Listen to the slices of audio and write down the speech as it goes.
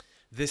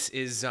This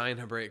is Zion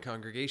Hebraic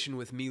Congregation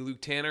with me,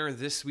 Luke Tanner.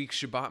 This week's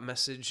Shabbat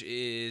message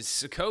is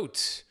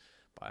Sukkot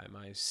by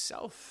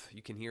myself.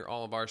 You can hear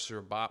all of our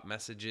Shabbat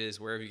messages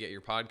wherever you get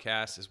your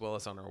podcasts, as well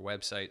as on our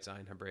website,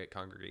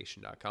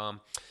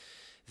 zionhebraicongregation.com.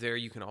 There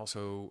you can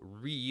also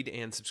read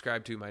and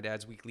subscribe to my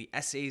dad's weekly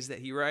essays that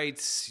he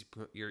writes. You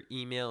put your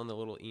email in the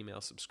little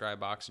email subscribe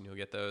box and you'll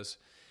get those.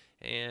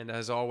 And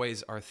as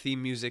always, our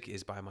theme music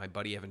is by my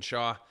buddy Evan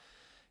Shaw.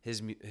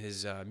 His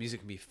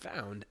music can be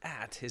found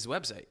at his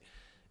website,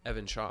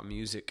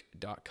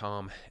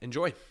 evanshawmusic.com.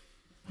 Enjoy.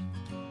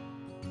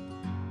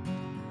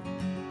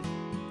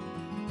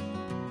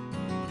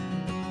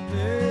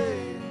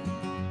 Hey,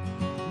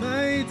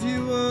 mighty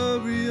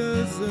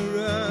warriors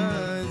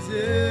arise,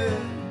 yeah.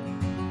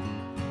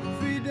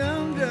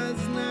 Freedom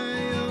does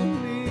nigh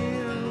only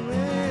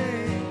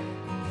away.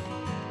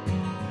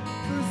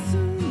 For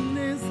soon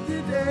is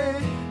the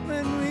day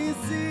when we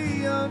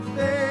see your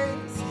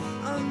face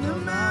on the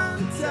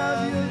mount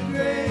of your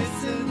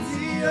grace and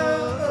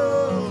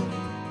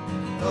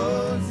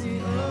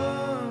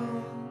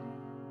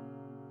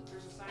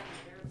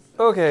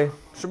Okay,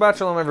 Shabbat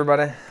Shalom,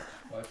 everybody.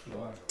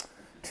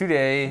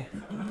 Today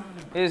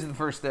is the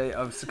first day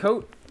of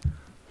Sukkot,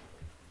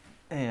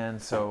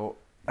 and so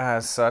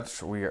as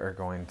such, we are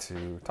going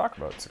to talk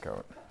about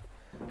Sukkot.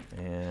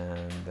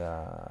 And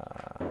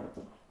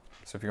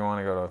so if you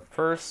want to go to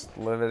first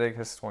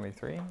Leviticus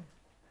 23.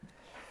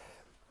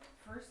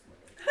 First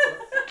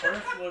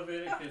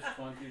Leviticus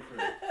 23.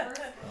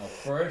 No,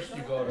 first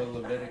you go to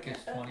Leviticus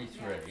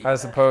 23.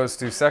 As opposed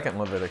to second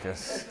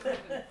Leviticus.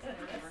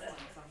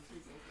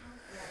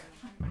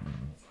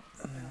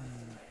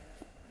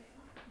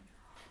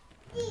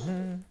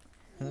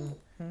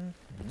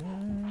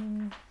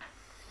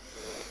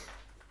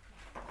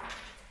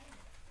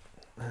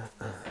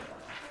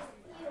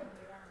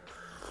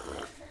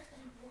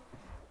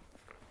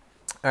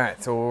 All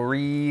right, so we'll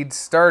read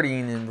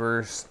starting in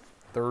verse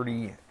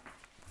 33.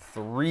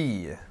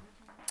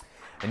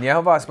 And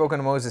Yehovah spoke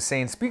unto Moses,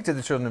 saying, Speak to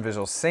the children of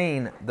Israel,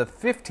 saying, The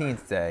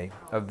 15th day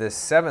of this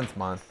 7th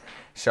month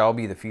shall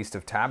be the Feast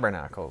of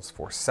Tabernacles,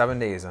 for 7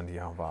 days unto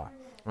Yehovah.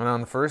 And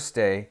on the first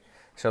day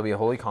shall be a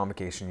holy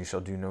convocation, you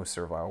shall do no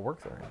servile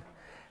work therein.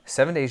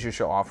 7 days you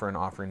shall offer an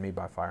offering made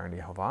by fire unto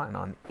Yehovah, and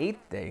on the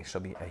 8th day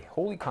shall be a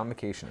holy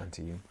convocation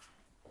unto you.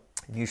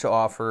 And you shall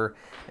offer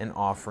an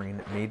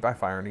offering made by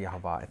fire unto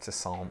Yehovah. It's a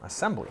solemn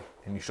assembly,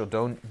 and you shall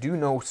do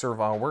no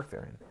servile work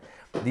therein.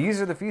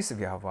 These are the feasts of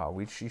Yehovah,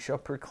 which ye shall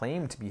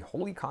proclaim to be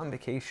holy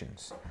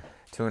convocations,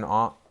 to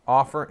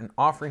offer an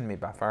offering made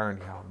by fire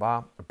unto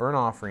Yehovah, a burnt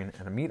offering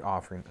and a meat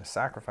offering, a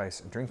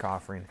sacrifice, a drink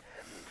offering,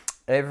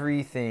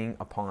 everything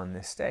upon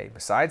this day,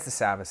 besides the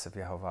Sabbaths of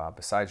Yehovah,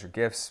 besides your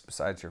gifts,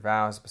 besides your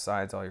vows,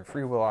 besides all your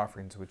freewill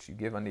offerings which you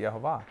give unto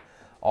Yehovah.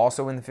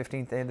 Also in the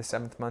 15th day of the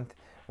 7th month,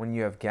 when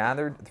you have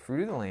gathered the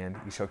fruit of the land,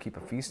 you shall keep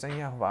a feast unto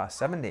Yehovah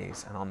 7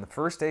 days, and on the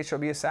first day shall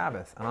be a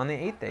Sabbath, and on the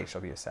 8th day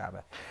shall be a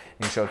Sabbath.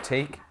 And you shall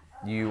take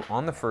you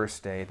on the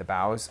first day the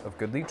boughs of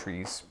goodly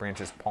trees,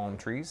 branches of palm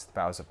trees, the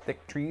boughs of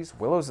thick trees,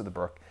 willows of the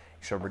brook.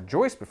 You shall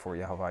rejoice before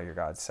Yehovah your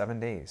God 7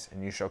 days,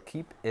 and you shall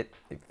keep it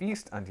a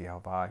feast unto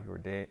Yehovah your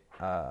day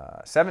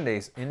 7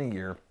 days in a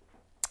year.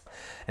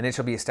 And it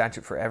shall be a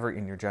statute forever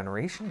in your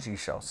generations. You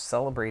shall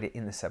celebrate it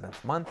in the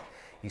 7th month.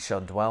 You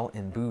shall dwell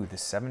in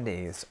booths 7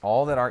 days.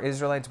 All that are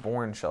Israelites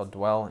born shall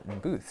dwell in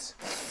booths,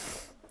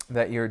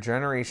 that your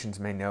generations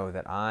may know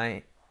that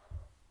I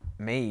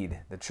made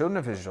the children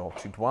of Israel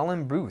to dwell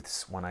in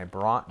booths when I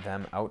brought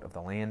them out of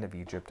the land of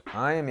Egypt.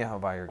 I am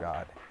Yehovah your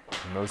God.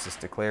 And Moses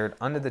declared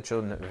unto the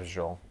children of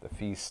Israel the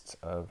feasts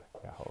of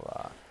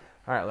Yehovah. All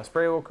right, let's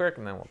pray real quick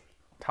and then we'll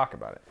talk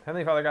about it.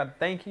 Heavenly Father God,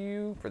 thank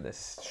you for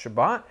this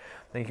Shabbat.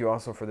 Thank you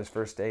also for this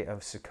first day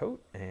of Sukkot,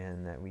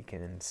 and that we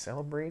can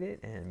celebrate it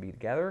and be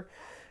together,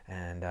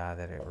 and that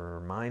it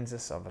reminds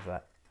us of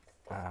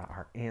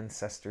our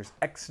ancestors'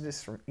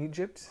 exodus from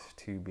Egypt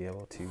to be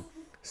able to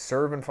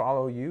serve and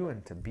follow you,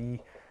 and to be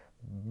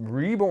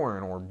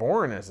reborn or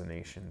born as a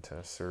nation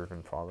to serve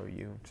and follow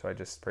you. So I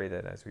just pray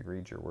that as we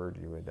read your word,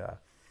 you would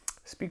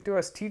speak to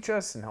us, teach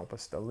us, and help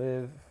us to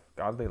live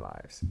godly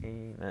lives.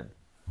 Amen.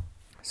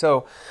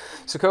 So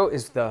Sukkot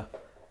is the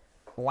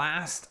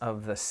last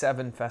of the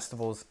 7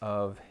 festivals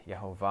of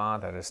Yehovah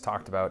that is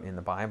talked about in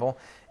the Bible,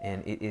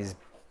 and it is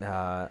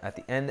at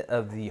the end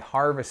of the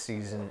harvest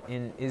season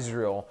in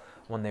Israel,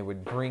 when they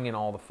would bring in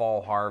all the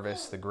fall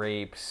harvest, the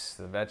grapes,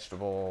 the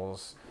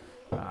vegetables,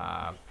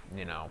 all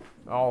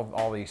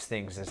these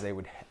things, as they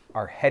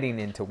are heading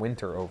into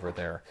winter over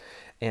there.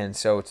 And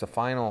so it's the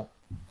final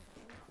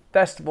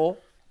festival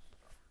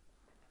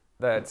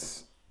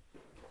that's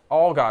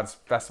all God's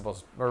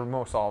festivals, or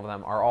most all of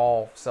them, are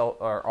all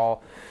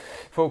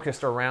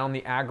focused around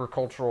the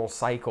agricultural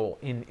cycle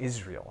in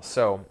Israel.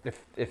 So if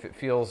it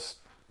feels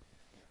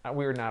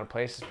weird and out of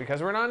place, it's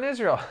because we're not in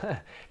Israel.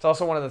 It's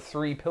also one of the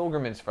 3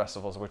 pilgrimage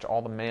festivals, which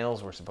all the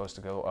males were supposed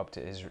to go up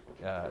to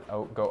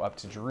go up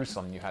to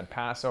Jerusalem. You had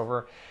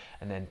Passover,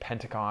 and then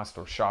Pentecost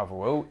or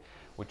Shavuot,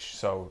 which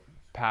so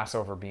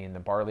Passover being the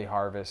barley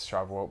harvest,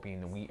 Shavuot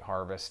being the wheat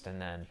harvest, and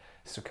then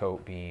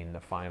Sukkot being the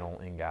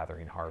final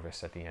ingathering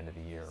harvest at the end of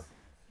the year.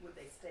 Would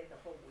they stay the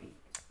whole week?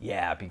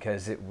 Yeah,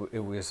 because it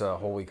was a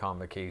holy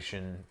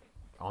convocation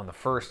on the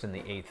 1st and the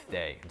 8th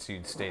day, and so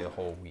you'd stay the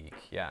whole week.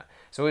 Yeah,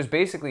 so it was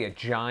basically a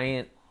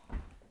giant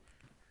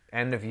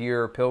end of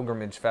year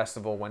pilgrimage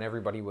festival when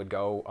everybody would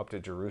go up to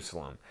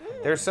Jerusalem.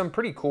 There's some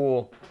pretty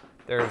cool.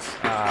 There's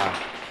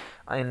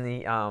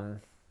in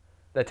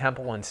the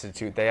Temple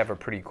Institute, they have a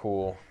pretty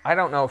cool. I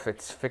don't know if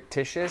it's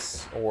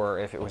fictitious or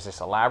if it was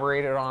just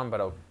elaborated on,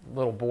 but a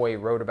little boy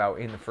wrote about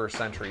in the 1st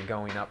century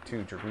going up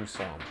to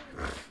Jerusalem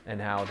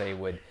and how they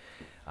would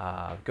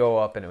go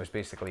up, and it was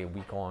basically a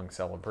week-long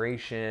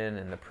celebration,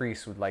 and the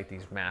priests would light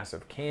these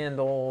massive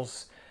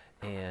candles,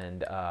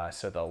 and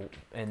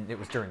and it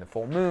was during the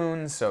full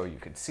moon, so you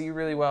could see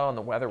really well, and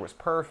the weather was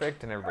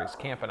perfect, and everybody's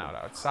camping out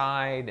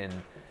outside and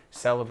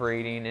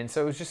celebrating, and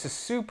so it was just a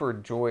super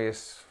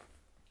joyous,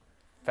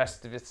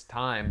 festivus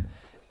time,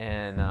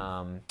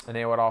 and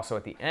they would also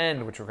at the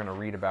end, which we're going to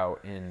read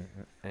about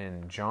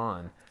in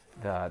John,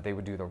 they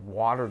would do the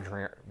water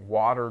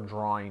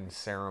drawing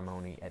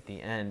ceremony at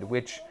the end,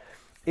 which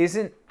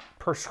isn't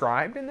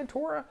prescribed in the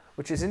Torah,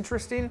 which is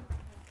interesting,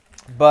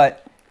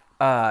 but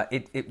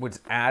it was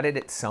added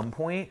at some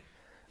point,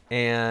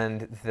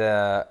 and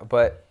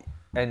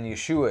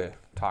Yeshua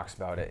talks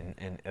about it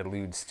and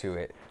alludes to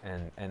it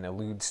and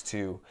alludes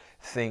to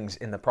things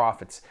in the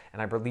prophets,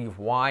 and I believe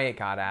why it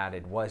got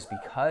added was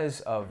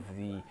because of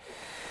the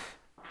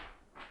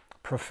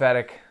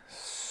prophetic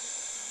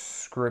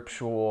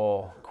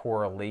scriptural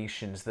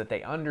correlations that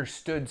they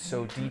understood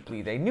so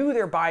deeply. They knew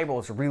their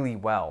Bibles really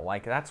well.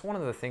 Like, that's one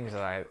of the things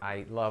that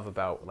I love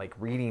about, like,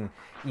 reading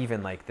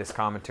even like this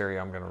commentary.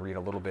 I'm going to read a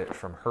little bit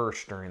from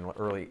Hirsch during the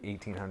early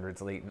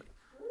 1800s, late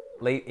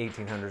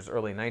 1800s,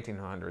 early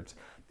 1900s.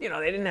 You know,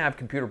 they didn't have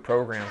computer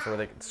programs where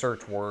they could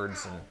search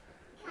words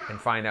and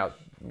find out.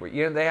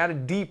 You know, they had a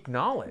deep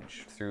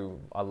knowledge through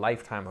a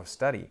lifetime of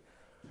study.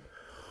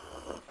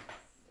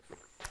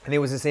 And it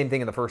was the same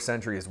thing in the 1st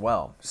century as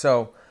well.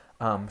 So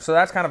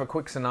that's kind of a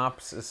quick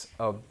synopsis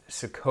of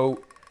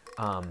Sukkot,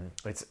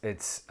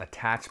 its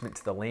attachment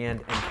to the land.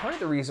 And part of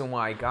the reason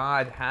why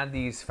God had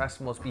these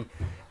festivals be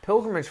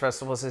pilgrimage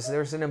festivals is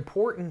there's an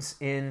importance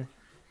in,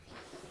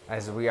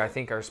 as we I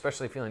think are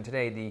especially feeling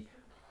today,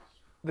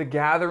 the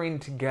gathering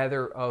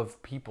together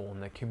of people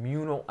and the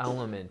communal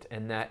element,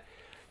 and that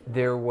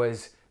there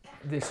was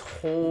this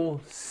whole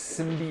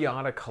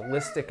symbiotic,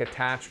 holistic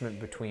attachment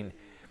between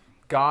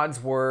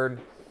God's word,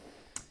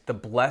 the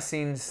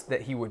blessings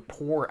that he would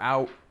pour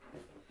out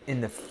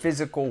in the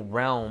physical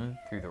realm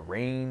through the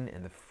rain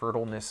and the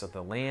fertileness of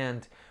the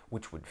land,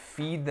 which would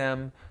feed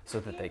them so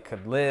that they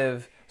could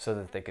live, so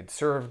that they could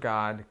serve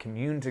God,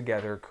 commune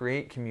together,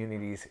 create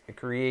communities,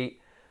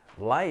 create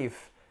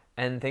life,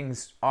 and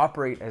things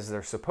operate as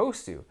they're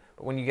supposed to.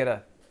 But when you get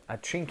a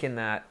chink in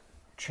that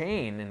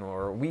chain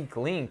or a weak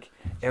link,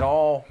 it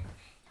all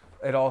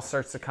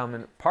starts to come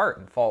apart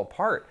and fall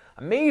apart.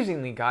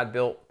 Amazingly, God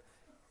built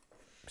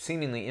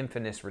seemingly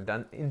infinite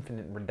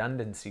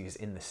redundancies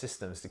in the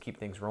systems to keep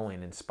things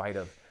rolling in spite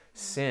of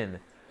sin.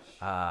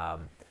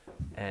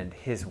 And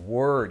his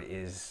word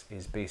is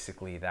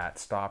basically that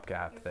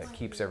stopgap that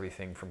keeps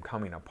everything from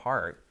coming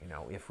apart, you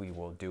know, if we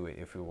will do it,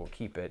 if we will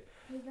keep it.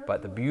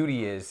 But the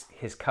beauty is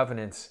his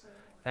covenants,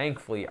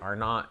 thankfully, are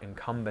not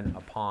incumbent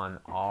upon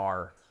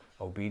our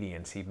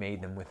obedience. He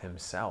made them with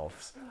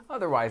himself.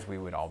 Otherwise, we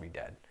would all be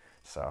dead.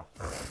 So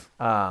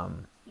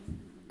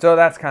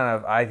that's kind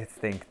of, I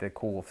think, the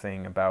cool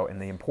thing about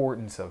and the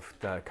importance of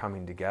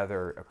coming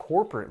together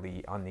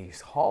corporately on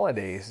these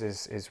holidays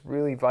is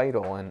really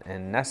vital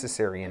and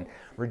necessary, and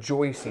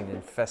rejoicing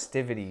and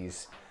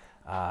festivities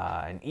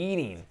and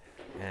eating.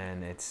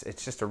 And it's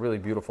just a really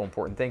beautiful,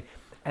 important thing.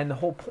 And the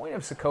whole point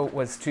of Sukkot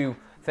was to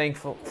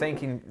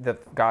thanking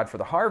God for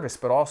the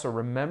harvest, but also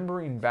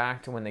remembering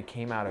back to when they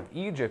came out of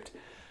Egypt.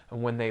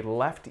 And when they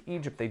left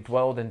Egypt, they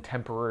dwelled in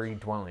temporary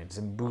dwellings,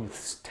 in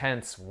booths,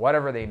 tents,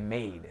 whatever they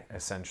made,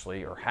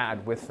 essentially, or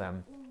had with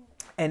them.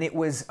 And it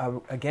was,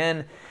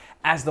 again,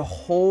 as the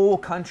whole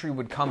country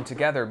would come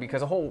together,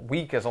 because a whole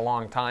week is a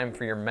long time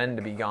for your men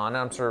to be gone.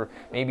 I'm sure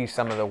maybe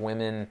some of the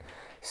women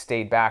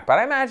stayed back, but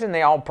I imagine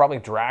they all probably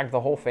dragged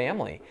the whole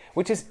family,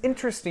 which is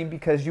interesting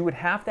because you would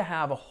have to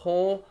have a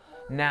whole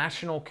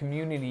national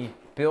community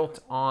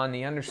built on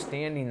the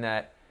understanding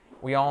that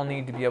we all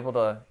need to be able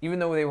to, even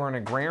though they were an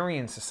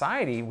agrarian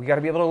society, we got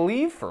to be able to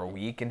leave for a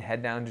week and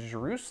head down to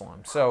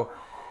Jerusalem. So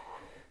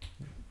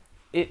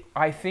it,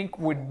 I think,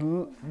 would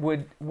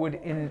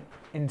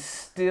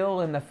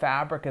instill in the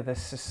fabric of the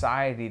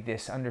society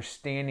this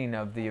understanding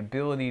of the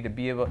ability to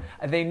be able.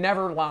 They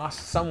never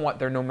lost somewhat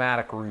their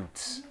nomadic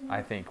roots,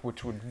 I think,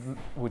 which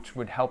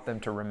would help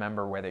them to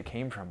remember where they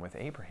came from with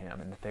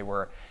Abraham, and that they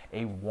were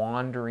a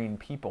wandering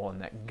people,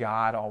 and that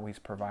God always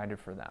provided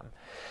for them.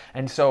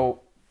 And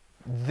so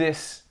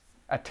this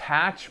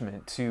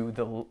attachment to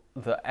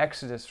the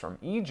exodus from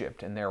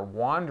Egypt and their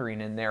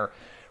wandering and their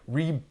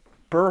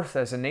rebirth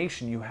as a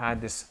nation, you had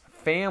this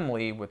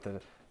family with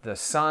the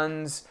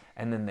sons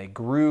and then they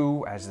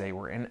grew as they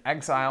were in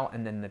exile,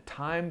 and then the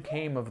time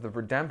came of the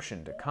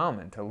redemption to come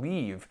and to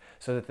leave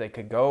so that they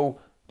could go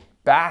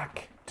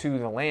back to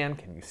the land.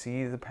 Can you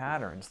see the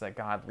patterns that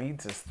God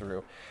leads us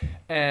through?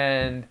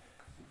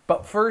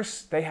 But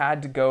first they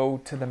had to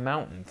go to the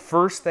mountain.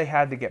 First they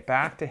had to get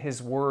back to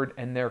his word,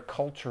 and their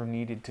culture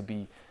needed to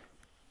be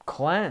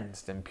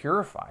cleansed and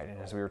purified. And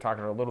as we were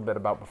talking a little bit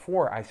about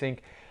before, I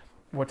think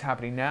what's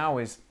happening now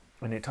is,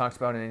 and it talks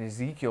about in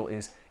Ezekiel,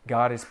 is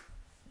God is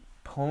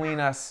pulling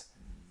us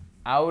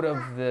out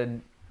of the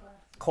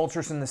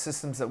cultures and the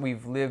systems that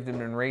we've lived and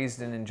been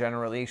raised in and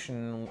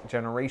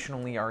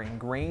generationally are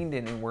ingrained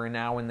in, and we're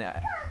now in the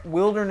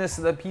wilderness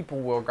of the people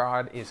where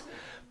God is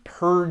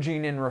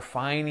purging and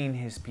refining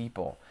his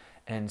people.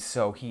 And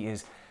so he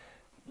is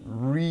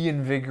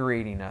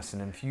reinvigorating us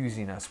and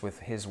infusing us with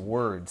his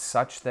words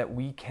such that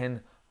we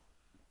can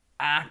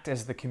act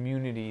as the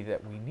community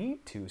that we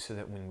need to, so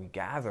that when we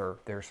gather,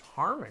 there's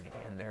harmony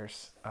and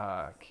there's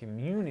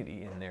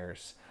community and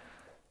there's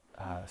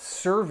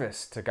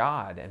service to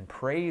God and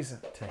praise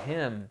to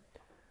him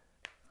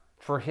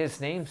for his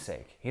name's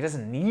sake. He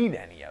doesn't need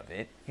any of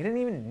it. He didn't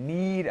even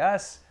need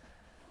us.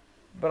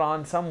 But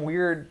on some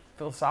weird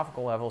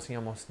philosophical levels, he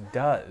almost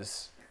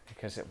does,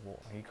 because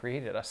he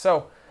created us.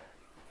 So,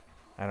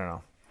 I don't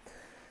know.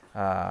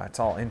 It's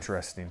all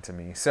interesting to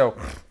me. So,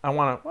 I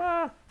want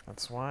to...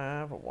 that's why I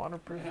have a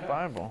waterproof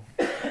Bible.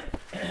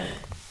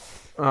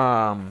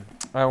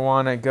 I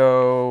want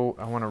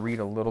to read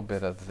a little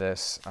bit of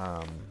this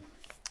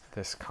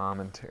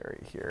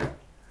commentary here.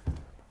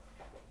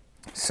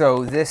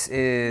 So this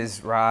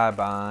is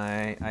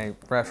Rabbi, I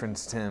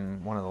referenced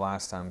him one of the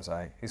last times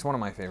he's one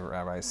of my favorite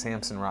rabbis,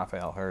 Samson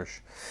Raphael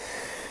Hirsch.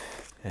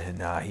 And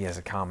he has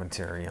a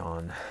commentary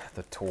on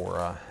the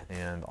Torah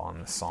and on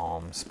the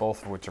Psalms,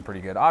 both of which are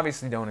pretty good.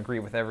 Obviously don't agree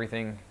with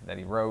everything that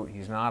he wrote.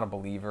 He's not a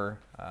believer,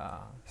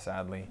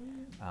 sadly.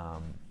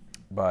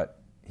 But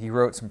he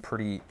wrote some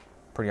pretty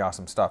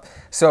awesome stuff.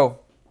 So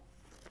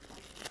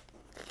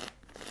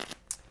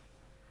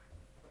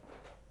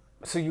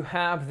you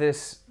have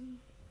this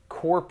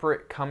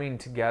corporate coming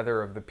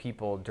together of the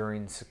people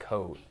during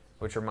Sukkot,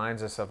 which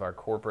reminds us of our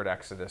corporate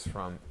exodus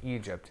from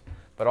Egypt.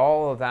 But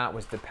all of that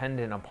was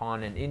dependent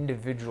upon an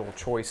individual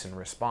choice and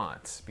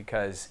response,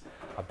 because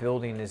a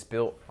building is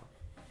built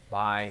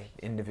by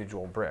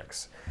individual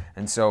bricks.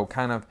 And so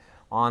kind of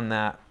on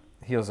that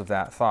heels of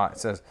that thought, it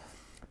says,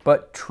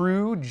 but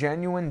true,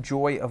 genuine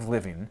joy of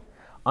living,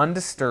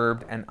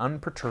 undisturbed and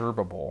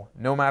unperturbable,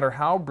 no matter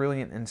how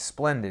brilliant and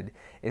splendid,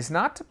 is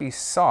not to be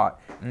sought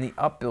in the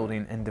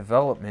upbuilding and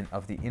development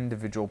of the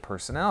individual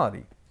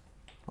personality.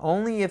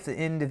 Only if the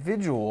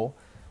individual,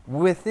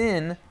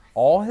 within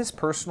all his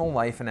personal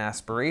life and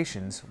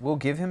aspirations, will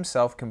give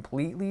himself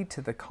completely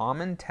to the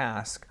common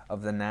task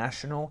of the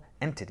national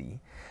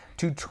entity,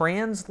 to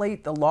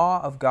translate the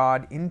law of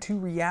God into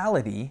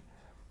reality,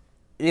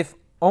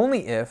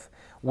 only if,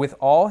 with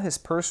all his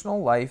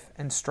personal life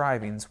and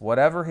strivings,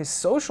 whatever his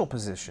social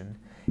position,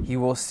 he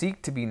will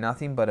seek to be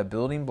nothing but a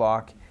building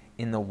block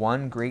in the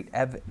one great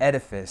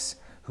edifice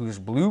whose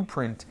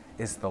blueprint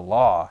is the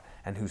law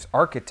and whose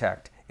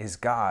architect is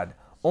God.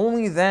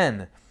 Only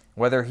then,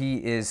 whether he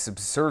is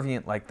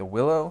subservient like the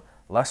willow,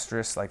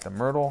 lustrous like the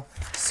myrtle,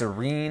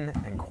 serene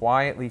and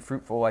quietly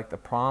fruitful like the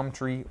palm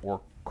tree,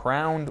 or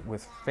crowned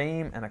with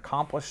fame and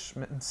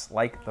accomplishments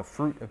like the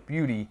fruit of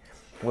beauty,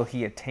 will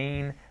he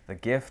attain the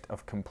gift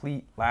of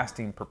complete,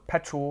 lasting,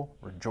 perpetual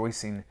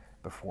rejoicing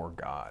before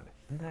God.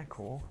 Isn't that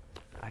cool?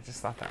 I just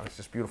thought that was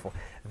just beautiful.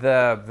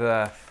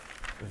 The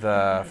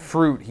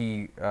fruit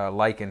he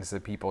likens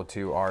the people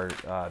to are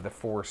the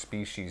four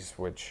species,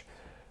 which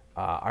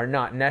are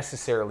not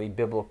necessarily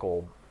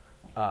biblical,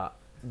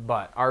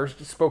 but are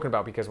spoken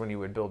about, because when you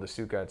would build a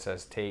sukkah, it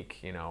says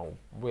take,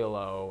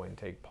 willow and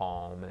take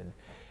palm,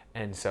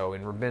 and so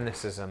in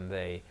rabbinicism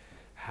they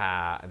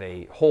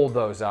hold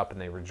those up and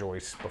they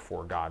rejoice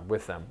before God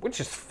with them, which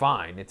is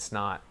fine. It's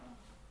not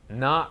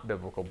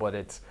biblical, but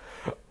it's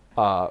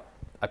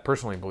I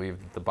personally believe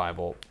that the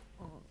Bible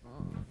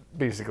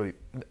basically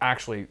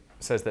actually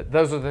says that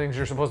those are the things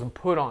you're supposed to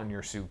put on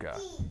your sukkah.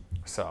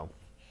 So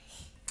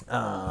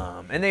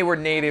and they were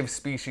native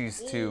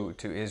species to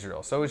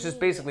Israel, so it's just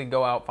basically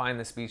go out, find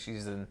the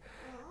species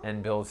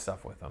and build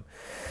stuff with them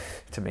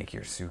to make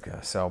your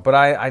sukkah. So, but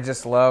I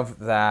just love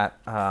that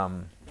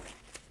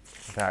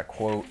that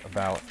quote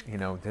about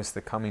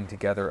the coming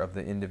together of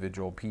the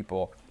individual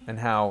people, and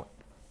how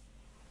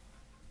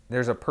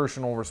there's a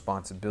personal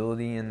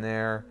responsibility in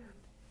there,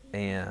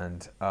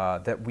 and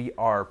that we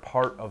are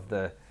part of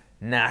the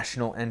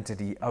national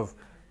entity of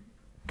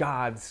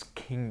God's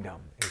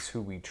kingdom is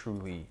who we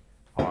truly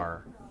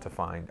are to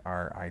find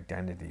our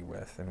identity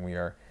with, and we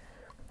are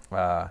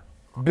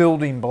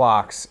building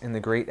blocks in the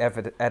great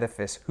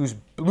edifice whose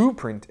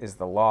blueprint is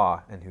the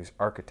law and whose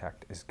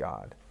architect is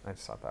God. I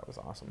just thought that was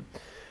awesome.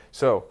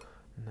 So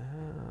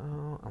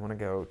now I want to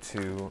go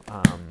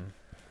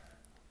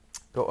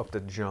up to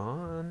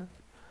John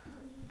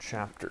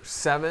chapter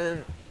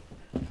 7.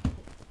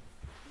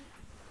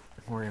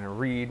 We're going to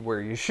read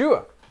where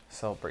Yeshua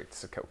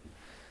celebrates Sukkot.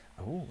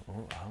 Ooh,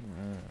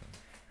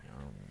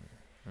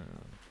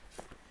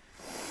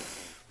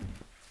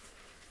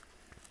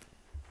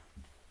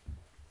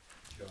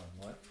 John,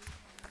 what?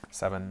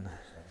 7.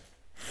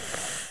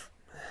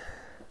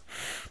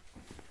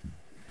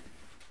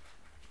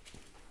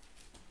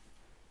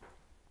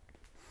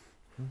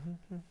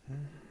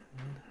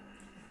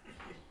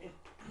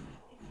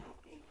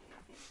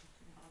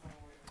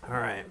 All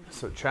right,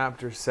 so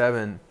chapter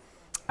 7.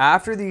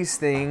 After these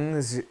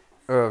things,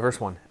 verse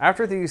 1.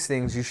 After these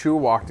things, Yeshua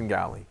walked in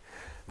Galilee,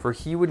 for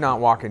he would not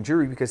walk in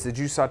Jewry because the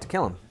Jews sought to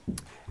kill him.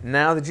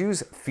 Now the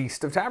Jews'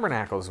 Feast of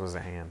Tabernacles was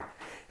at hand.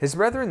 His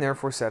brethren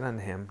therefore said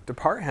unto him,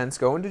 Depart hence,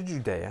 go into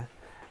Judea,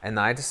 and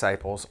thy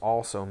disciples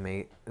also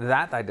may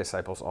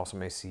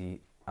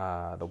see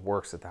the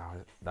works that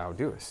thou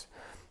doest.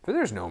 For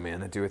there is no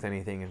man that doeth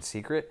anything in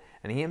secret,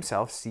 and he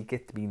himself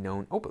seeketh to be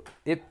known openly.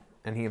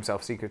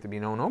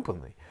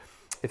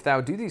 If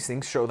thou do these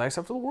things, show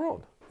thyself to the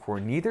world. For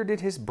neither did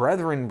his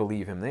brethren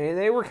believe him.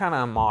 They were kind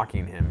of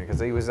mocking him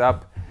because he was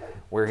up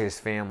where his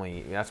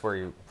family, that's where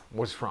he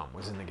was from,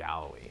 was in the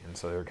Galilee. And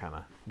so they were kind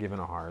of giving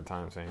a hard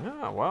time, saying,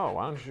 oh, well,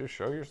 why don't you just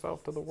show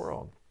yourself to the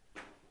world?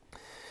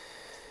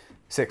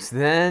 6.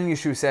 Then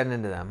Yeshua said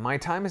unto them, My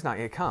time is not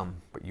yet come,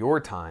 but your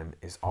time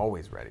is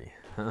always ready.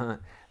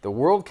 The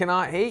world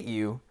cannot hate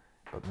you,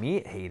 but me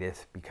it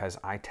hateth, because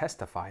I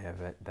testify of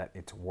it that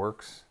the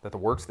works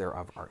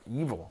thereof are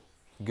evil.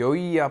 Go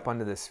ye up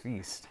unto this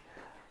feast.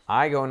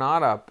 I go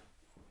not up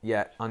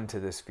yet unto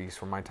this feast,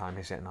 for my time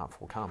is yet not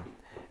full come.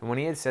 And when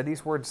he had said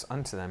these words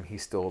unto them, he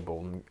still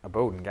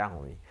abode in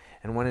Galilee.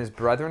 And when his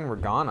brethren were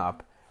gone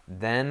up,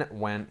 then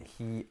went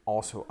he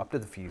also up to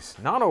the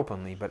feast, not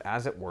openly, but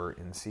as it were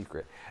in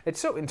secret.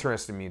 It's so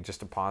interesting to me, just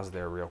to pause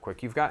there real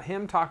quick. You've got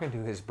him talking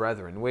to his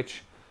brethren,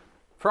 which,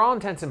 for all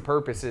intents and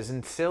purposes,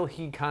 until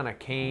he kind of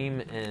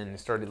came and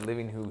started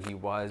living who he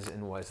was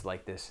and was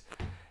like this,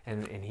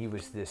 and he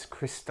was this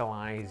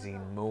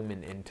crystallizing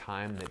moment in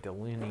time that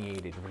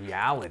delineated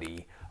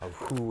reality of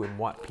who and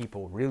what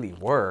people really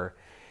were.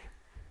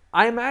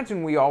 I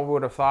imagine we all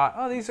would have thought,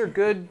 oh, these are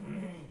good,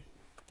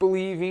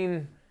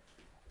 believing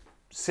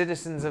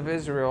citizens of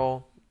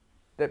Israel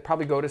that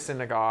probably go to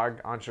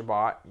synagogue on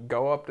Shabbat,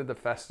 go up to the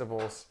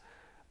festivals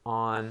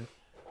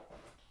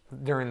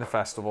during the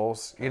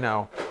festivals,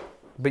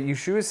 But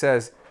Yeshua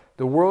says,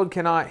 the world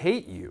cannot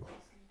hate you,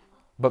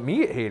 but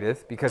me it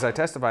hateth, because I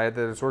testify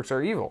that its works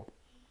are evil.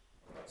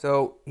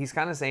 So he's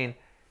kind of saying,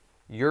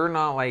 you're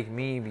not like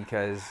me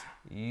because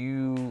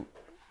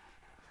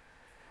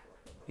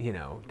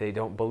they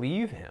don't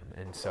believe him.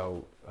 And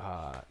so,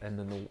 and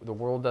then the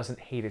world doesn't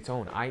hate its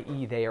own,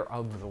 i.e. they are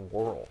of the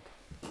world,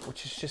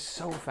 which is just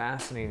so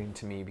fascinating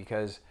to me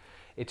because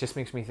it just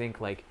makes me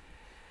think like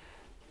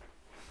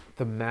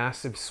the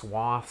massive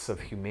swaths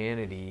of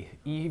humanity,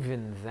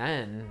 even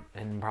then,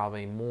 and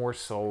probably more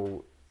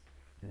so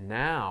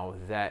now,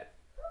 that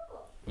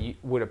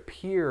would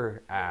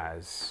appear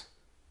as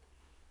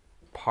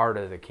part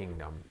of the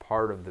kingdom,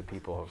 part of the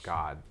people of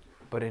God,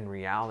 but in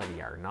reality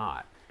are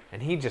not.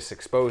 And he just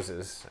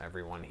exposes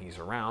everyone he's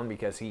around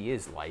because he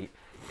is light.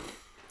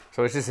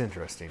 So it's just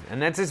interesting. And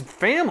that's his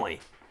family.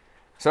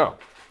 So,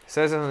 it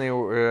says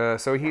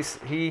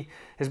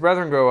his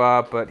brethren go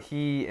up, but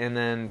and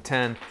then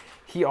 10,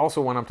 he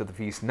also went up to the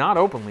feast, not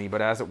openly,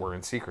 but as it were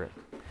in secret.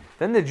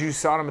 Then the Jews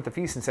sought him at the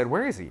feast and said,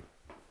 Where is he?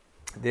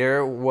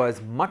 There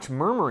was much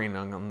murmuring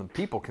among the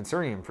people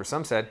concerning him, for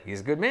some said, He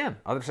is a good man.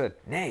 Others said,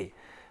 Nay,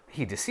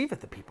 he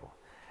deceiveth the people.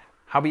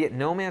 Howbeit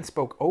no man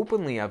spoke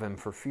openly of him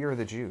for fear of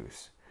the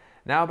Jews.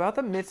 Now about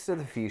the midst of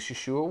the feast,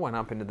 Yeshua went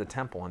up into the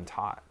temple and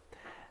taught.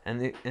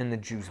 And the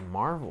Jews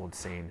marveled,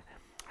 saying,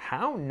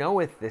 How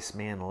knoweth this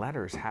man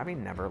letters,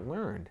 having never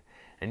learned?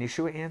 And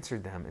Yeshua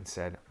answered them and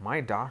said,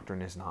 My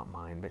doctrine is not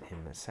mine, but him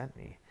that sent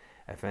me.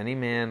 If any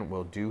man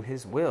will do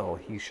his will,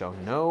 he shall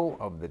know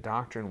of the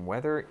doctrine,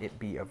 whether it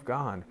be of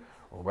God,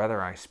 or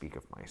whether I speak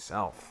of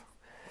myself.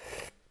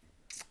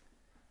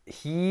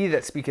 He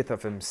that speaketh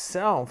of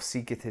himself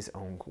seeketh his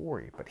own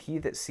glory, but he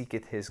that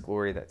seeketh his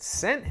glory that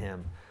sent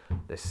him,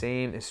 the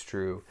same is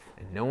true,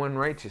 and no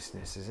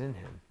unrighteousness is in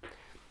him.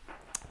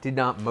 Did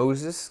not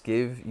Moses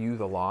give you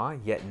the law,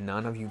 yet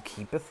none of you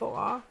keepeth the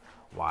law?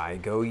 Why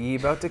go ye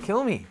about to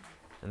kill me?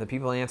 And the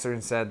people answered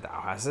and said,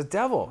 Thou hast a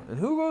devil, and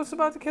who goes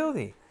about to kill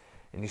thee?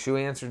 And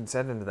Yeshua answered and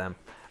said unto them,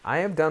 I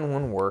have done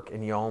one work,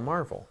 and ye all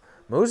marvel.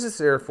 Moses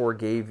therefore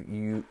gave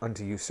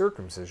unto you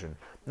circumcision,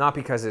 not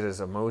because it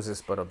is of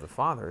Moses, but of the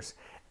fathers.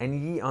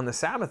 And ye on the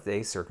Sabbath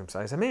day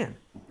circumcise a man.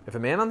 If a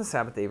man on the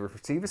Sabbath day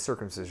receive a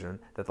circumcision,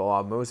 that the law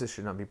of Moses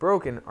should not be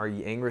broken, are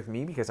ye angry with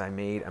me because I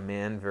made a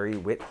man very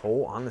wit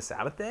whole on the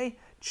Sabbath day?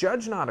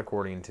 Judge not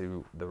according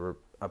to the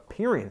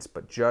appearance,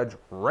 but judge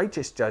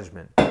righteous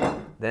judgment.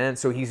 Then,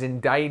 so he's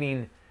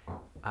indicting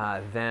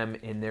them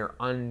in their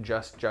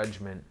unjust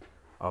judgment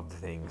of the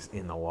things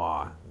in the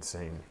law, and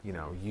saying,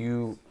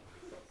 you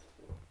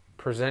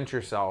present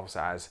yourselves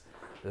as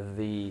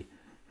the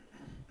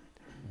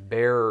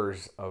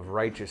bearers of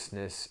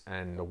righteousness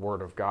and the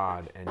word of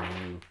God, and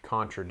you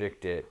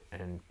contradict it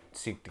and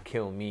seek to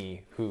kill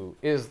me, who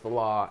is the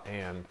law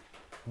and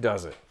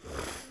does it.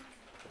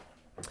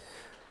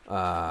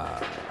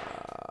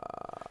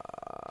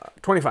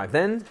 25.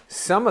 Then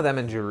said some of them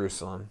in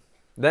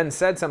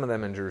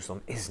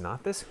Jerusalem, is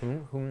not this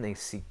whom they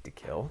seek to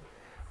kill?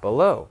 But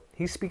lo,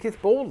 he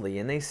speaketh boldly,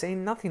 and they say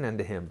nothing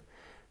unto him.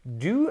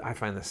 I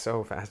find this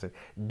so fascinating.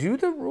 Do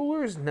the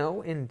rulers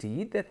know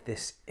indeed that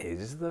this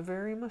is the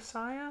very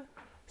Messiah?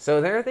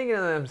 So they're thinking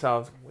to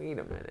themselves, wait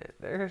a minute,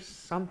 there's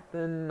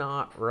something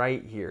not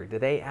right here. Do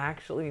they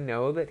actually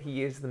know that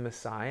he is the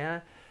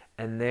Messiah?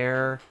 And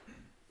they're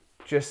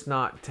just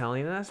not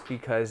telling us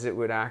because it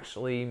would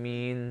actually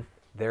mean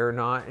they're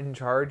not in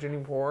charge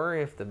anymore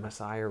if the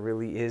Messiah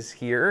really is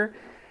here.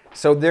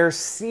 So they're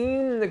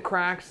seeing the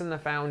cracks in the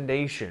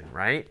foundation,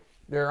 right?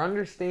 They're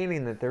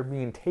understanding that they're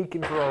being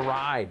taken for a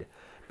ride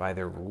by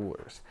their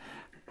rulers.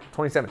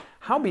 27.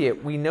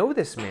 Howbeit, we know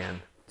this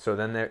man. So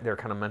then their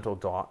kind of mental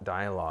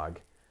dialogue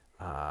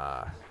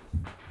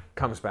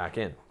comes back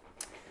in.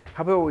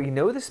 Howbeit, we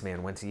know this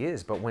man whence he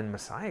is, but when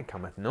Messiah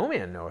cometh, no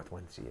man knoweth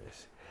whence he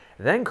is.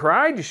 Then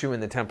cried Yeshua in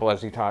the temple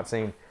as he taught,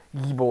 saying,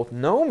 Ye both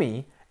know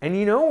me, and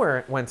ye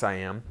know whence I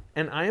am,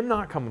 and I am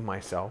not come of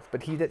myself,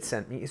 but he that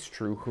sent me is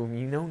true, whom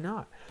ye know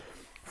not.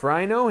 For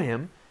I know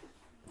him,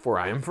 for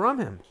I am from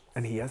him,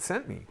 and he hath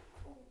sent me.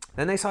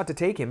 Then they sought to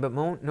take him, but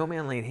no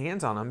man laid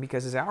hands on him,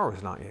 because his hour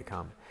was not yet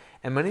come.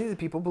 And many of the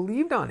people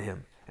believed on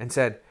him, and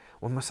said,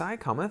 When Messiah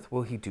cometh,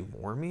 will he do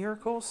more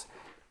miracles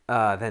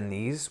than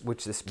these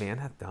which this man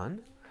hath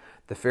done?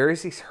 The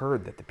Pharisees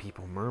heard that the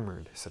people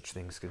murmured such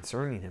things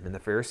concerning him, and the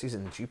Pharisees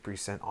and the chief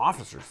priests sent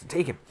officers to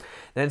take him.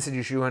 Then said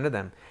Yeshua unto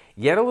them,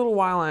 Yet a little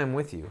while I am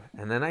with you,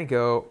 and then I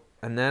go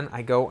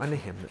unto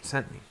him that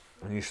sent me.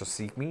 And you shall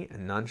seek me,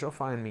 and none shall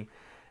find me,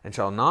 and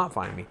shall not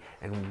find me.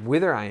 And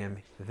where I am,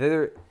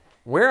 thither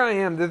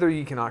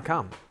ye cannot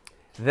come.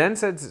 Then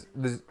said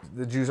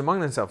the Jews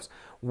among themselves,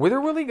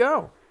 Whither will he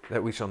go,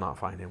 that we shall not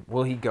find him?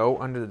 Will he go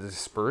unto the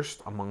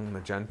dispersed among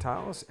the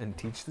Gentiles and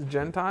teach the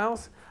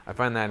Gentiles? I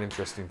find that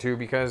interesting too,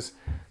 because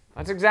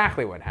that's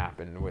exactly what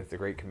happened with the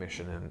Great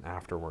Commission and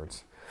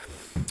afterwards.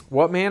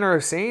 What manner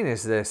of saying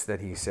is this,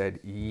 that he said,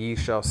 Ye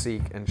shall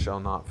seek and shall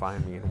not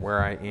find me, and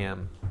where I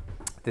am,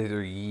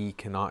 thither ye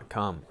cannot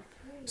come?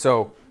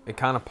 So it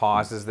kind of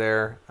pauses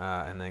there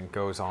and then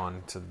goes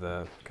on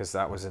to because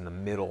that was in the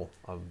middle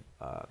of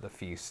the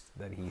feast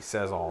that he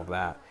says all of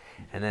that.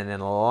 And then in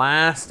the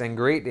last and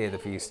great day of the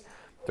feast,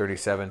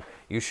 37,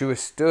 Yeshua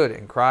stood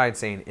and cried,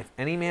 saying, If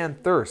any man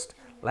thirst,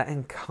 let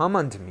him come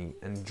unto me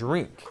and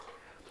drink.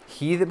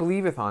 He that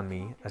believeth on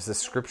me, as the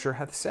scripture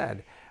hath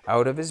said,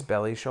 out of his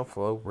belly shall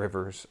flow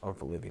rivers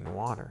of living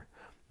water.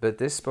 But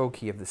this spoke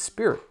he of the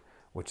Spirit,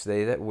 which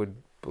they that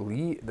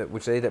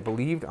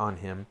believed on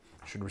him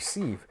should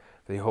receive.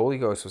 For the Holy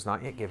Ghost was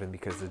not yet given,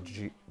 because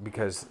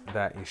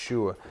that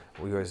Yeshua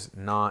was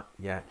not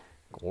yet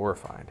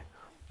glorified.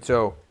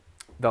 So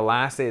the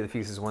last day of the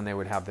feast is when they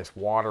would have this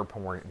water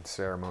pouring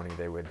ceremony.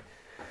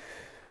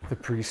 The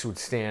priests would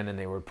stand and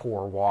they would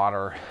pour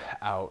water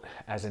out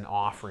as an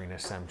offering,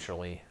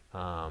 essentially,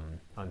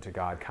 unto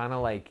God. Kind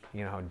of like,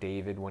 how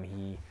David, when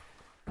he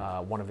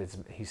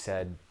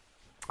said,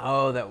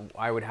 that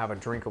I would have a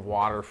drink of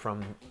water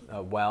from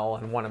a well,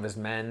 and one of his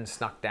men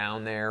snuck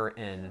down there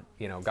and,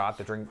 got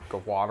the drink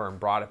of water and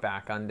brought it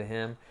back unto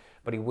him,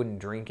 but he wouldn't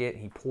drink it.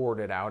 He poured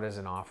it out as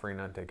an offering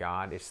unto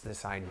God. It's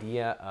this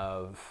idea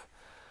of,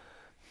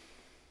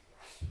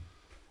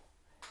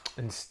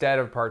 instead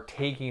of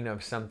partaking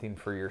of something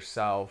for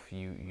yourself,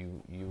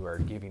 you are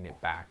giving it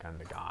back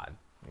unto God,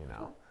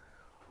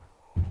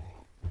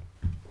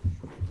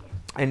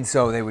 And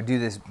so they would do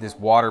this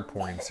water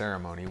pouring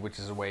ceremony, which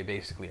is a way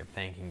basically of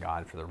thanking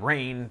God for the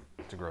rain,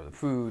 to grow the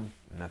food,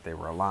 and that they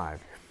were alive.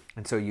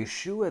 And so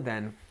Yeshua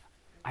then,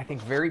 I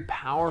think, very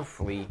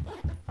powerfully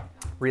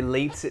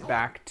relates it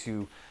back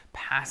to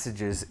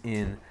passages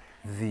in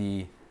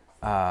the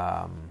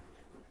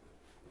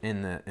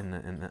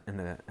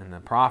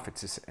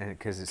prophets,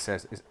 because it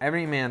says, Is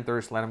every man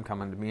thirst, let him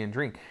come unto me and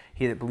drink.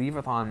 He that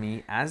believeth on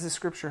me, as the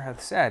scripture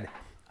hath said,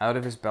 out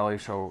of his belly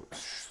shall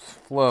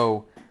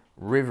flow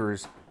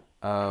rivers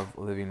of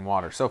living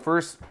water. So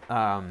first,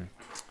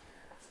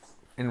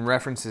 in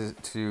references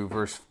to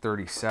verse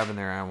 37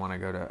 there, I want to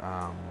go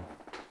to,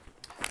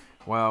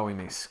 we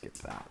may skip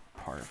that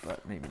part,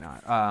 but maybe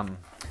not.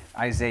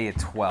 Isaiah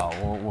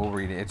 12, we'll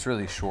read it. It's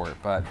really short,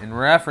 but in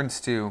reference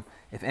to,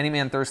 if any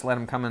man thirst, let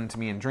him come unto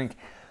me and drink.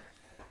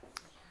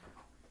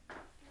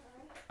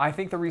 I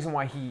think the reason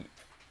why he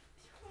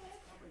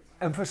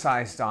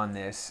emphasized on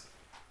this,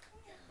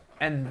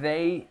 and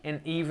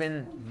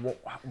even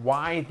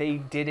why they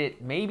did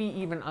it, maybe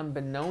even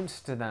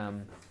unbeknownst to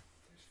them,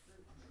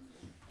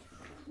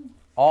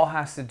 all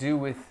has to do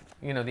with,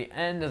 the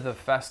end of the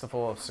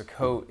festival of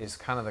Sukkot is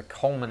kind of the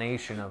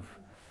culmination of,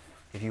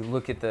 if you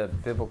look at the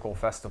biblical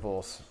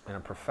festivals in a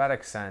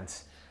prophetic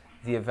sense,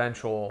 the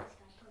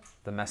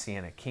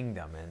Messianic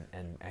kingdom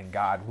and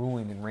God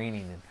ruling and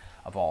reigning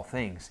of all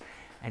things.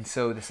 And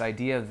so this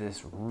idea of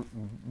this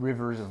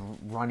rivers of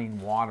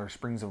running water,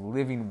 springs of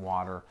living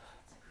water,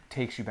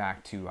 takes you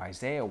back to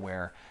Isaiah,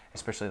 where,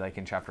 especially like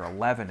in chapter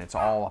 11, it's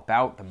all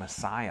about the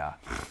Messiah.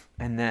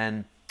 And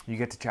then you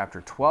get to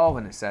chapter 12,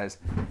 and it says,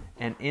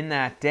 and in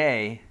that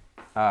day,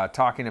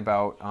 talking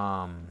about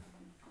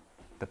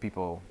the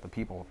people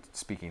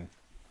speaking,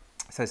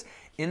 it says,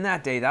 in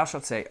that day thou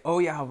shalt say, O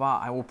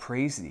Yehovah, I will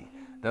praise thee.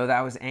 Though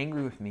thou was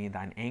angry with me,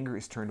 thine anger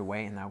is turned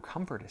away, and thou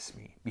comfortest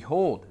me.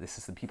 Behold, this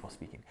is the people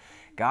speaking.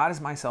 God is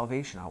my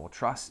salvation. I will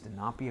trust and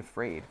not be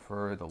afraid.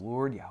 For the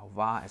Lord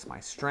Yehovah is my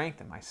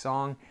strength and my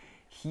song.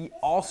 He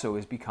also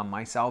is become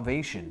my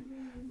salvation.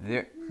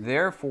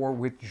 Therefore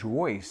with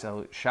joy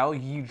shall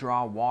ye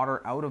draw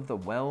water out of the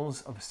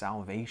wells of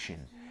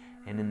salvation.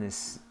 And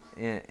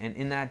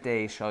in that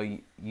day shall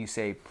you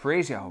say,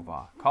 Praise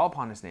Yehovah, call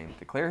upon his name,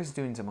 declare his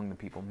doings among the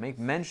people, make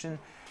mention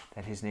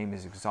that his name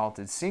is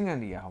exalted. Sing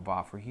unto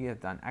Yehovah, for he hath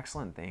done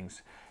excellent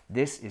things.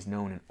 This is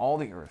known in all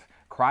the earth.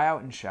 Cry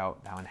out and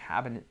shout, thou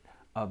inhabitant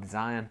of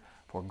Zion,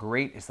 for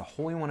great is the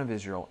Holy One of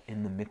Israel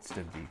in the midst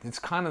of thee. It's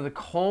kind of the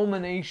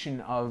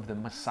culmination of the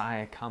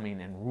Messiah coming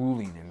and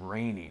ruling and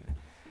reigning.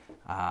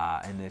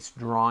 And this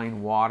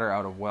drawing water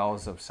out of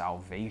wells of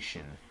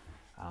salvation.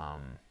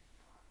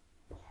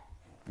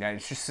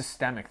 It's just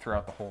systemic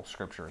throughout the whole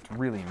scripture. It's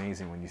really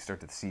amazing when you start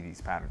to see these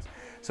patterns.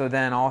 So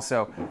then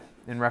also,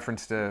 in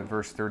reference to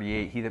verse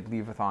 38, he that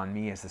believeth on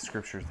me, as the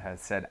scriptures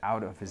hath said,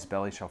 out of his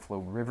belly shall flow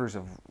rivers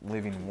of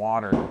living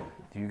water.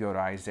 You go to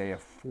Isaiah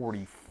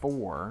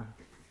 44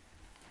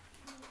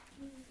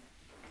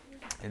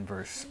 in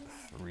verse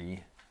 3.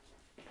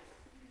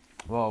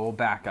 Well, we'll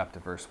back up to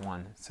verse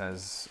 1. It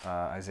says,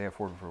 Isaiah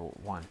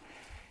 44:1.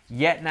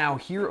 Yet now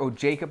hear, O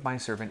Jacob my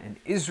servant, and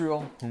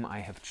Israel whom I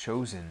have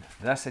chosen.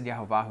 Thus said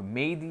Yehovah, who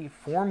made thee,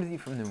 formed thee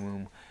from the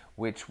womb,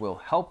 which will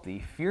help thee.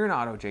 Fear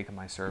not, O Jacob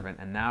my servant,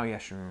 and now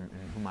Yeshurun,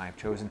 whom I have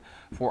chosen.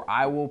 For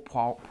I will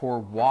pour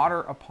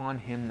water upon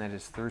him that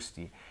is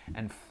thirsty,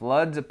 and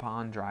floods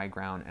upon dry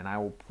ground. And I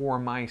will pour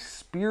my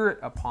spirit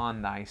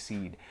upon thy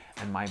seed,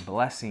 and my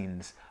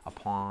blessings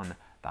upon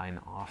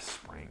thine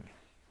offspring.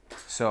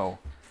 So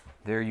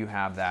there you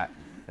have that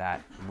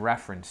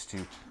reference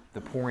to the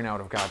pouring out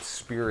of God's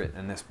Spirit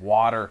and this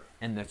water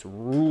and this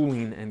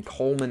ruling and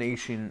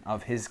culmination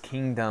of his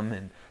kingdom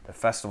and the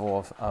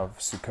festival of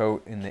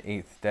Sukkot in the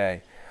 8th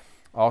day.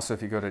 Also,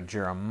 if you go to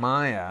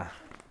Jeremiah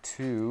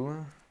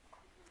 2,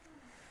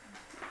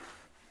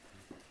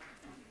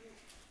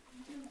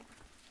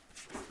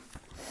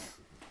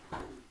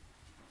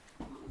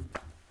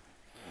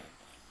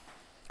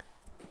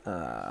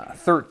 uh,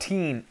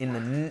 13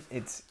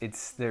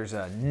 there's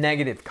a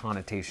negative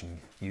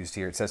connotation used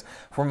here. It says,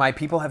 for my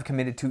people have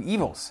committed two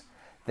evils.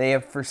 They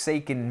have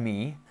forsaken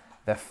me,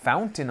 the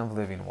fountain of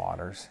living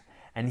waters,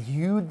 and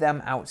hewed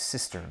them out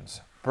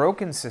cisterns,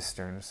 broken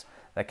cisterns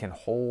that can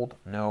hold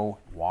no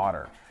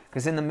water.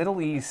 Because in the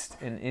Middle East,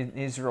 in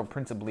Israel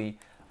principally,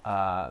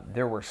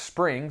 there were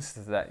springs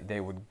that they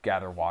would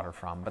gather water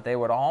from, but they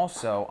would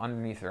also,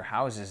 underneath their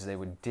houses, they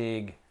would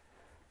dig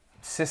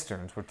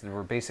cisterns, which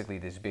were basically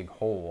these big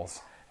holes,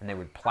 and they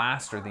would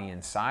plaster the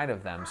inside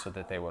of them so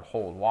that they would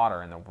hold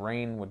water, and the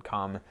rain would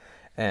come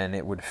and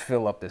it would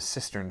fill up the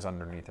cisterns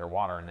underneath their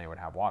water, and they would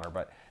have water.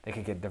 But they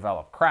could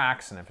develop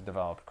cracks, and if it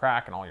developed a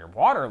crack and all your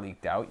water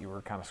leaked out, you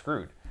were kind of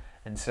screwed.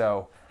 And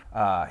so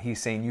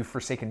he's saying, you've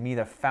forsaken me,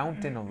 the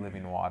fountain of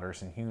living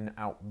waters, and hewn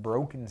out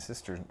broken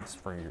cisterns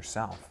for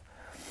yourself.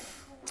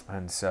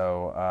 And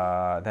so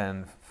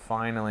then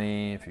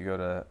finally, if you go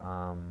to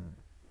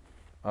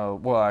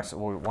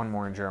one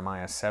more in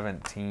Jeremiah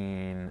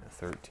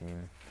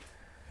 17:13.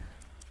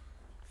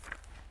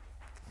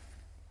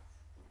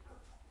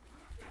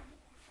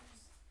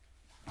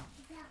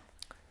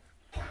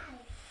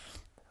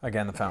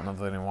 Again, the fountain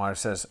of living water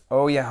says,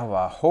 O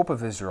Yehovah, hope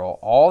of Israel,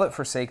 all that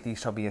forsake thee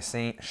shall be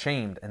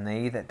ashamed, and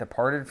they that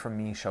departed from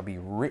me shall be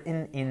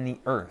written in the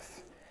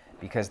earth,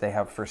 because they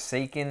have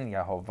forsaken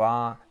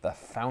Yehovah, the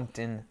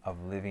fountain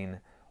of living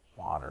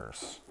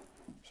waters.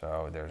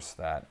 So there's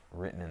that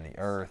written in the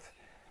earth,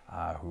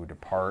 who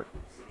depart,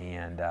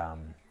 and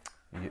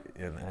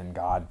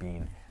God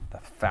being the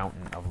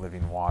fountain of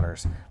living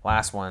waters.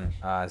 Last one,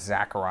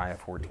 Zechariah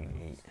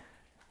 14:8.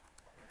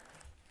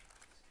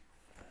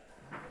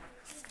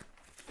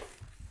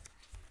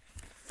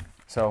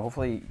 So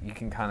hopefully you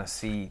can kind of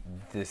see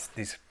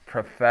these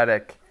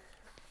prophetic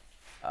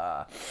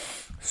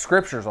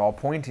scriptures all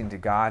pointing to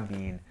God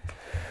being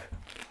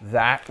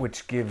that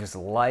which gives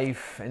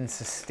life and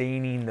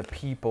sustaining the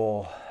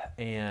people,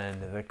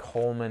 and the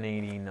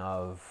culminating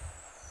of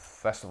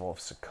festival of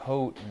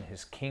Sukkot and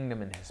his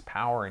kingdom and his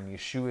power, and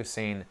Yeshua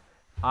saying,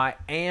 I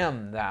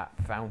am that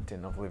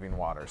fountain of living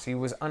waters. He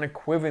was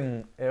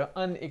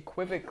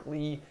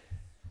unequivocally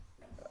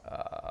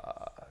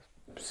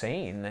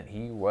saying that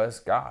he was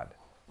God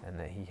and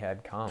that he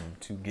had come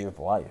to give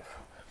life.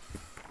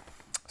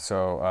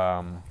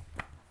 So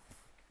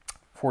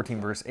 14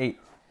 verse 8.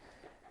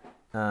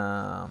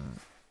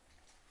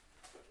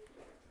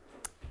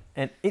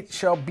 And it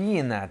shall be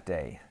in that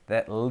day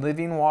that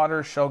living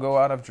waters shall go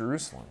out of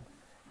Jerusalem,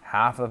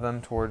 half of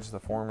them towards the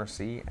former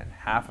sea, and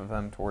half of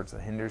them towards the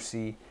hinder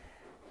sea,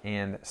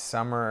 and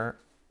summer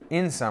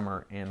in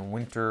summer and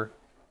winter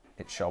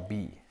it shall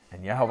be.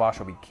 And Yehovah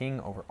shall be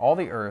king over all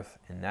the earth.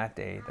 In that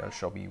day there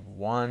shall be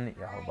one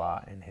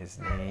Yehovah, and his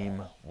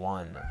name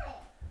one.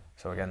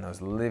 So again,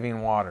 those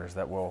living waters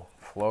that will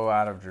flow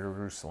out of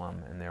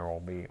Jerusalem, and there will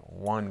be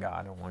one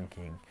God and one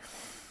king.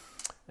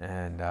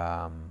 And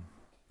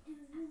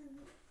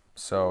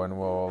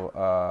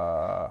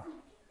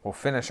we'll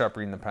finish up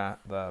reading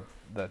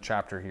the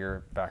chapter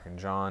here back in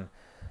John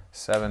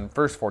 7,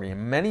 verse 40.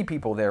 And many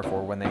people,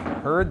 therefore, when they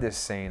heard this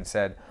saying,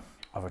 said,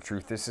 of a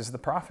truth, this is the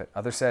prophet.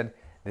 Others said,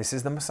 this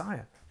is the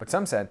Messiah. But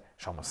some said,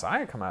 shall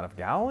Messiah come out of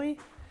Galilee?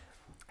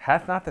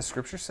 Hath not the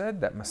scripture said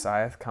that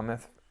Messiah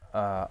cometh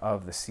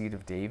of the seed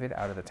of David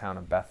out of the town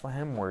of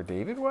Bethlehem, where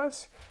David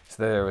was?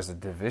 So there was a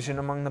division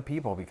among the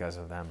people because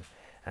of them.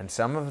 And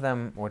some of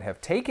them would have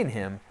taken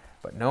him,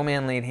 but no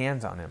man laid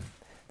hands on him.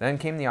 Then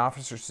came the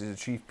officers to the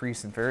chief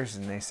priests and Pharisees,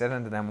 and they said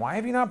unto them, why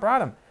have you not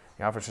brought him?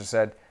 The officers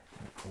said,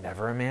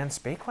 never a man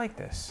spake like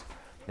this.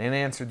 Then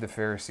answered the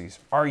Pharisees,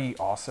 are ye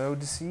also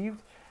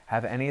deceived?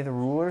 Have any of the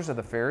rulers of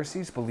the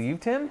Pharisees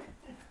believed him?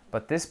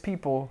 But this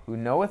people who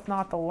knoweth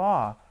not the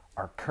law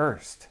are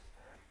cursed.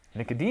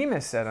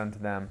 Nicodemus said unto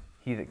them,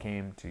 he that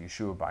came to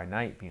Yeshua by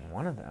night, being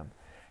one of them,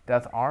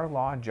 doth our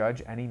law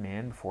judge any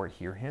man before it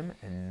hear him,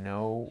 and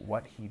know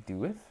what he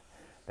doeth?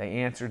 They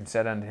answered and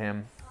said unto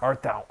him,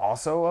 art thou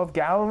also of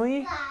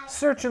Galilee?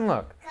 Search and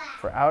look,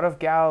 for out of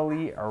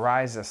Galilee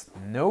ariseth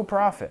no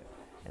prophet.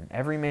 And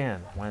every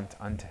man went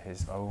unto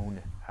his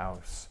own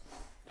house.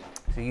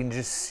 So you can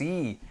just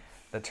see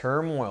the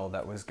turmoil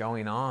that was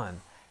going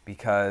on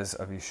because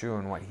of Yeshua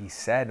and what he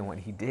said and what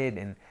he did,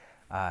 and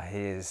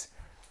his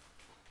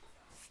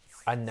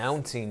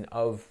announcing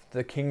of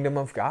the kingdom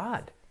of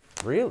God,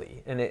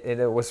 really. And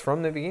it was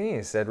from the beginning.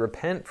 It said,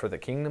 repent, for the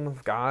kingdom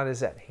of God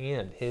is at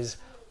hand. His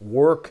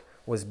work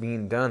was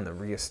being done, the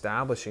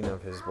reestablishing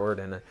of his word.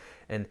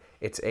 And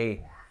it's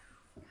a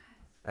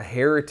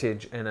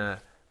heritage and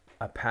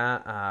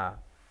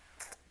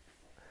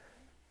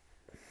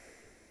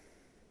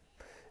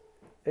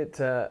it's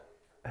a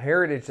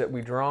heritage that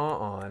we draw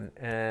on,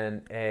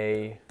 and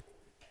a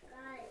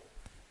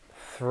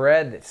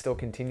thread that still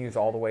continues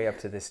all the way up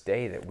to this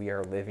day that we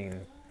are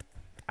living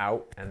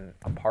out and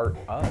a part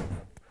of.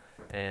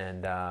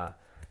 And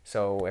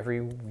so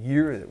every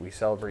year that we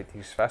celebrate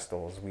these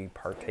festivals, we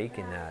partake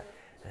in that,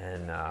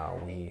 and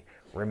we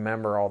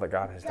remember all that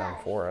God has done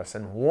for us.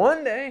 And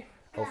one day,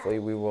 hopefully,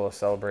 we will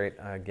celebrate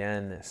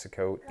again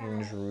Sukkot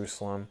in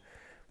Jerusalem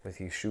with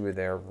Yeshua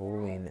there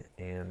ruling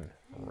and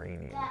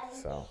reigning.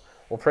 So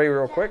we'll pray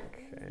real quick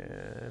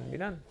and be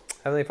done.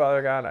 Heavenly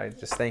Father God, I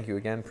just thank you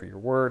again for your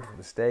word, for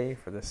this day,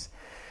 for this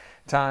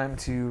time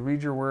to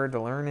read your word,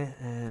 to learn it,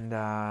 and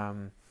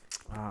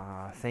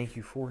thank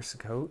you for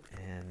Sukkot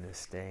and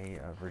this day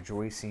of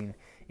rejoicing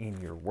in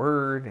your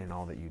word and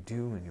all that you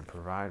do and you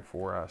provide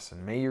for us.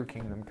 And may your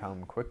kingdom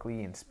come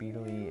quickly and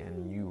speedily,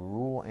 and you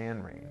rule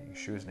and reign. In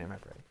Yeshua's name I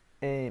pray.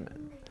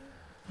 Amen.